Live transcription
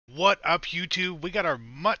What up, YouTube? We got our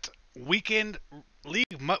Mutt Weekend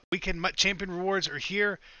Mutt Champion rewards are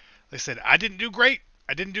here. Like I said, I didn't do great.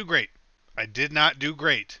 I didn't do great. I did not do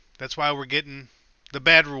great. That's why we're getting the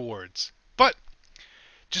bad rewards. But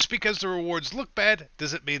just because the rewards look bad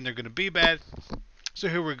doesn't mean they're going to be bad. So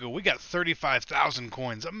here we go. We got 35,000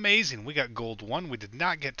 coins. Amazing. We got gold 1. We did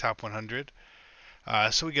not get top 100.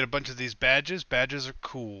 So we get a bunch of these badges. Badges are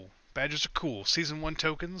cool. Badges are cool. Season 1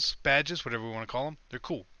 tokens, badges, whatever we want to call them. They're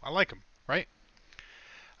cool. I like them, right?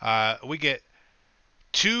 We get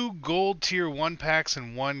 2 gold tier 1 packs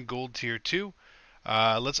and 1 gold tier 2.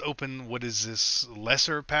 Let's open, what is this,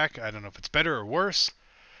 lesser pack? I don't know if it's better or worse.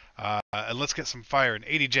 And let's get some fire. An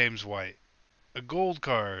 80 James White. A gold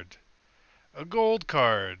card. A gold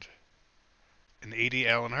card. An 80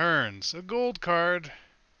 Alan Hearns. A gold card.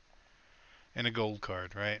 And a gold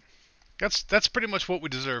card, right? That's pretty much what we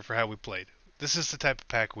deserve for how we played. This is the type of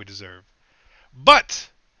pack we deserve.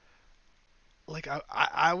 But like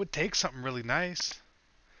I would take something really nice.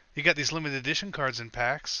 You got these limited edition cards in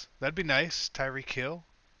packs. That'd be nice. Tyreek Hill.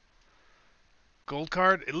 Gold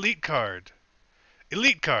card, elite card.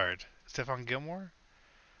 Elite card. Stephon Gilmore.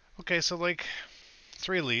 Okay, so like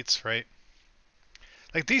 3 elites, right?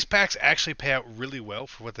 Like these packs actually pay out really well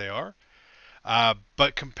for what they are.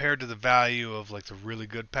 But compared to the value of like the really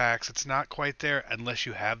good packs, it's not quite there unless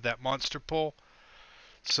you have that monster pull.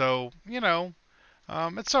 So,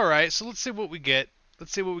 it's alright. So let's see what we get.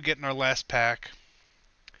 Let's see what we get in our last pack.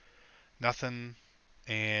 Nothing.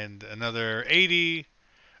 And another 80.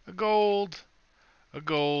 A gold. A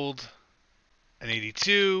gold. An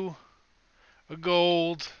 82. A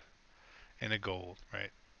gold. And a gold,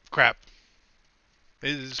 right? Crap.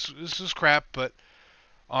 This is crap, but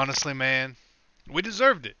honestly, man, we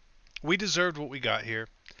deserved it. We deserved what we got here.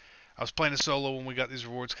 I was playing a solo when we got these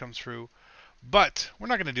rewards come through. But we're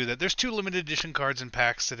not going to do that. There's 2 limited edition cards in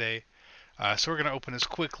packs today. So we're going to open this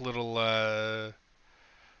quick little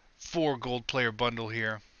 4 gold player bundle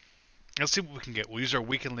here. Let's see what we can get. We'll use our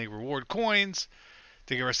Weekend League reward coins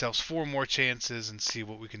to give ourselves 4 more chances and see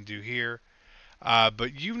what we can do here.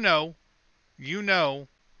 But you know,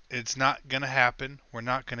 it's not going to happen. We're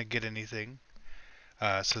not going to get anything.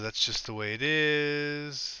 So that's just the way it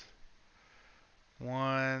is.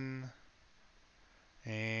 1.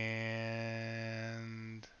 And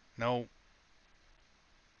no.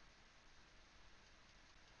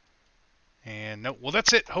 And no. Well,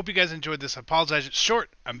 that's it. Hope you guys enjoyed this. I apologize. It's short.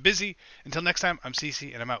 I'm busy. Until next time, I'm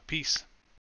CC, and I'm out. Peace.